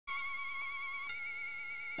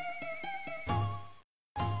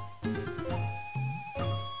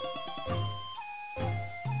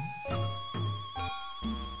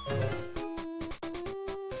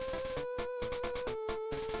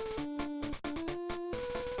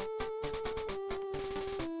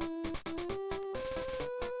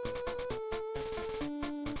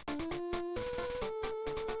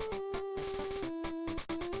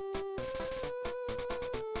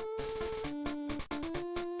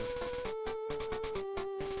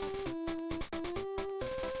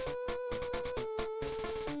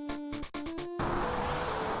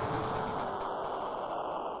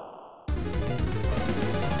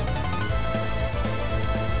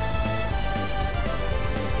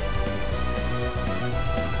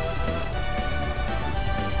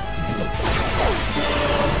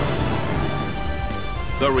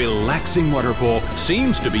relaxing waterfall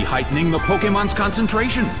seems to be heightening the Pokemon's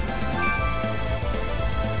concentration.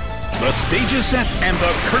 The stage is set and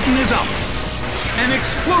the curtain is up. An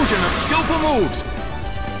explosion of skillful moves.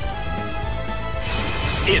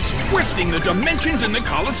 It's twisting the dimensions in the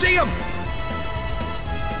Colosseum.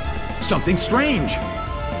 Something strange.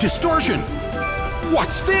 Distortion.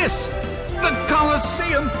 What's this? The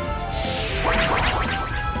Colosseum.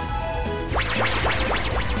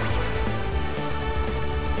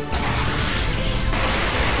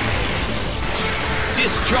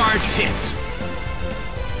 Discharge hits.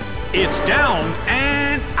 It's down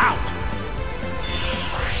and out.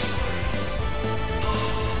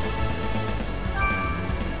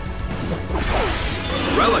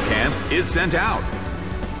 Relicanth is sent out.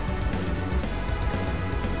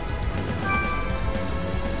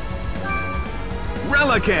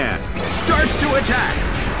 Relicanth starts to attack.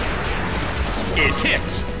 It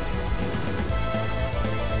hits.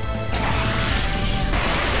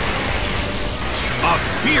 A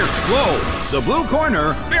fierce blow. The blue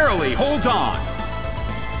corner barely holds on.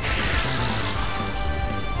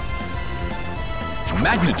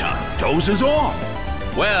 Magneton dozes off.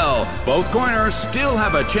 Well, both corners still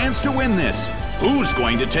have a chance to win this. Who's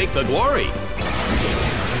going to take the glory?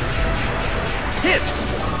 Hit!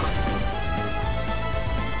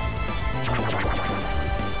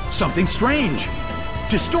 Something strange.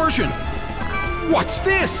 Distortion. What's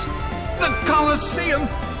this? The Colosseum.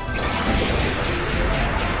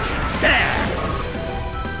 There!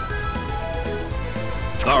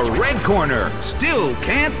 The red corner still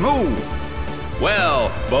can't move.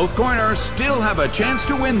 Well, both corners still have a chance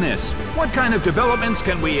to win this. What kind of developments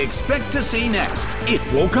can we expect to see next? It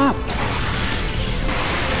woke up.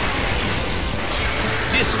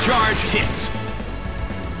 Discharge hits.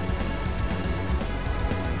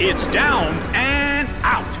 It's down and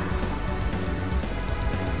out.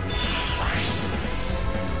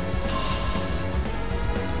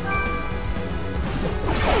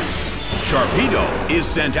 Sharpedo is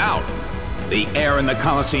sent out. The air in the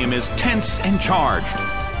Colosseum is tense and charged.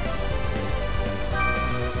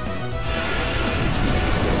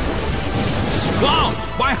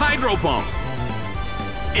 Swamped by Hydro Pump.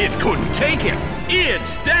 It couldn't take it.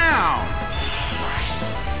 It's down.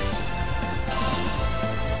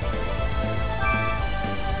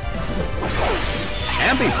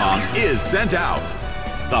 Ambipom is sent out.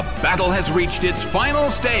 The battle has reached its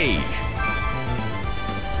final stage.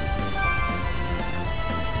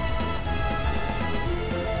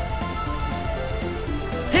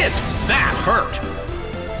 Hit! That hurt.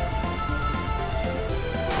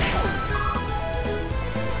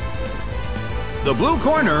 The blue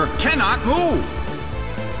corner cannot move.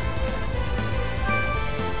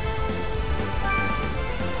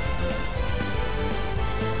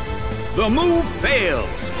 The move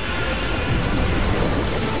fails.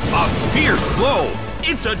 A fierce blow.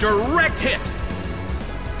 It's a direct hit.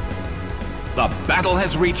 The battle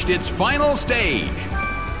has reached its final stage.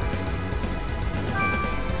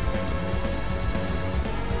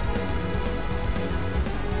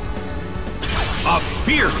 A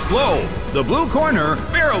fierce blow. The blue corner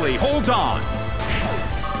barely holds on.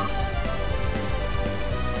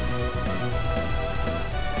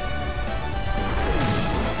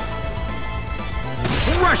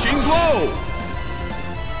 Rushing blow.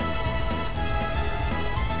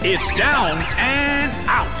 It's down and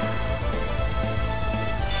out.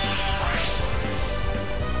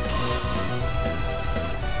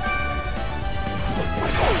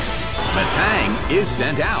 Metang is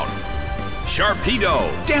sent out. Sharpedo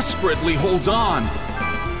desperately holds on.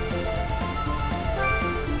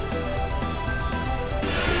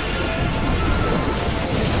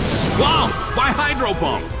 Swamped by Hydro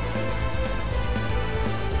Pump.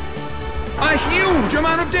 A huge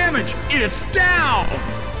amount of damage. It's down.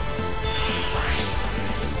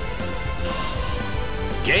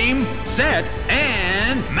 Game, set,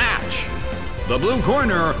 and match. The blue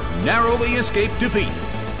corner narrowly escaped defeat.